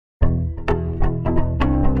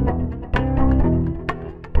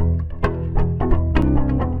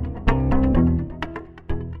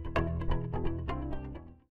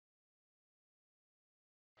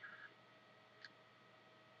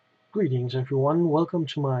Greetings everyone, welcome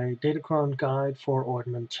to my Datacron guide for Ord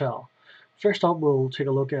Mantell. First up, we'll take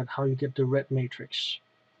a look at how you get the red matrix.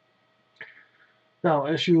 Now,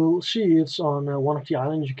 as you'll see, it's on one of the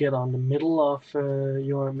islands you get on the middle of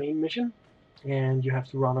your main mission, and you have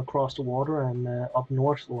to run across the water and up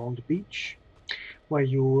north along the beach, where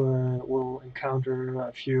you will encounter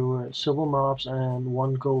a few silver mobs and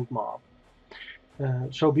one gold mob.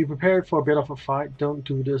 So be prepared for a bit of a fight. Don't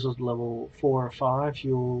do this at level 4 or 5,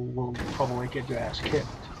 you will probably get your ass kicked.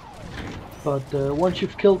 But once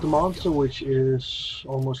you've killed the monster, which is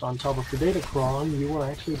almost on top of the Datacron, you will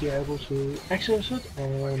actually be able to access it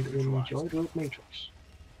and enjoy the red matrix.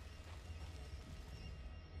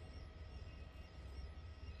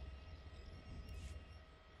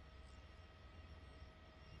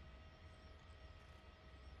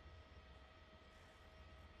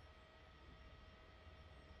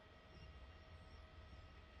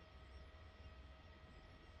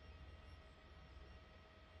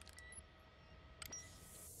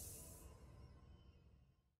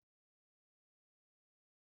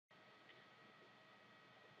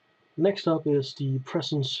 Next up is the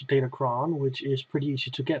Presence Datacron, which is pretty easy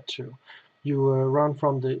to get to. You run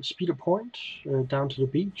from the speeder point down to the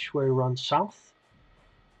beach, where you run south.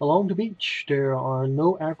 Along the beach, there are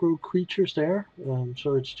no aggro creatures there,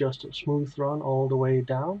 so it's just a smooth run all the way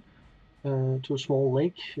down to a small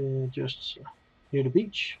lake just near the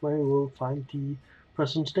beach, where you will find the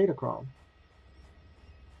Presence Datacron.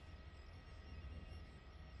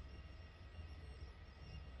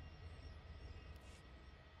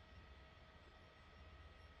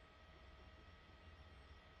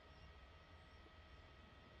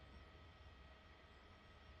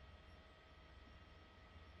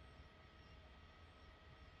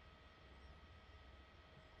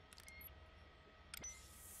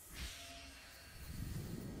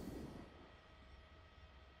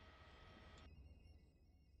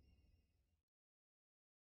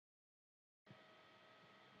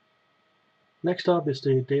 Next up is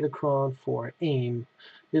the Datacron for AIM.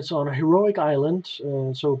 It's on a heroic island,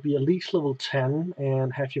 so be at least level 10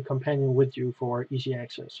 and have your companion with you for easy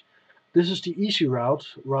access. This is the easy route,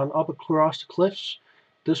 run up across the cliffs.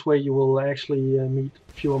 This way you will actually meet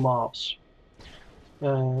fewer mobs.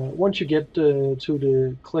 Once you get to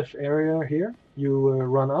the cliff area here, you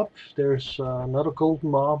run up. There's another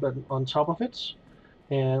golden mob on top of it.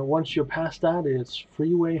 And once you're past that, it's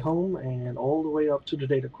freeway home and all the way up to the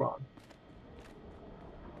Datacron.